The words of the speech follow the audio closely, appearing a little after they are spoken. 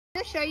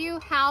to show you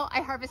how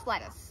I harvest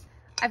lettuce.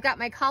 I've got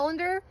my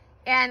colander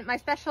and my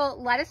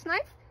special lettuce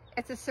knife.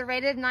 It's a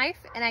serrated knife,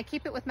 and I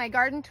keep it with my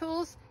garden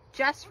tools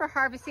just for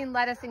harvesting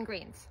lettuce and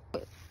greens.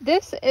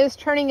 This is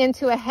turning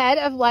into a head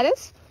of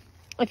lettuce.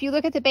 If you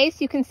look at the base,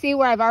 you can see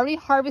where I've already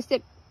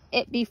harvested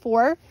it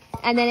before,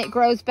 and then it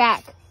grows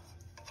back.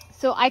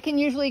 So I can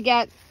usually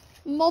get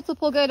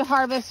multiple good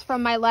harvests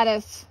from my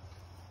lettuce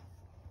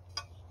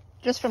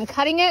just from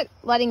cutting it,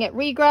 letting it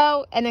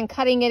regrow, and then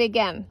cutting it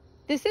again.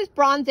 This is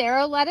bronze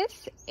arrow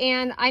lettuce,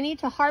 and I need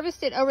to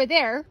harvest it over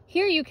there.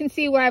 Here you can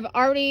see where I've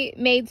already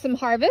made some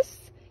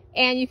harvests,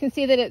 and you can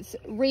see that it's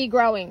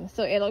regrowing.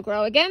 So it'll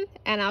grow again,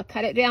 and I'll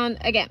cut it down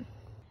again.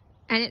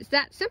 And it's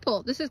that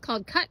simple. This is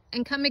called cut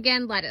and come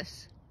again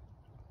lettuce.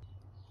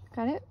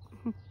 Got it?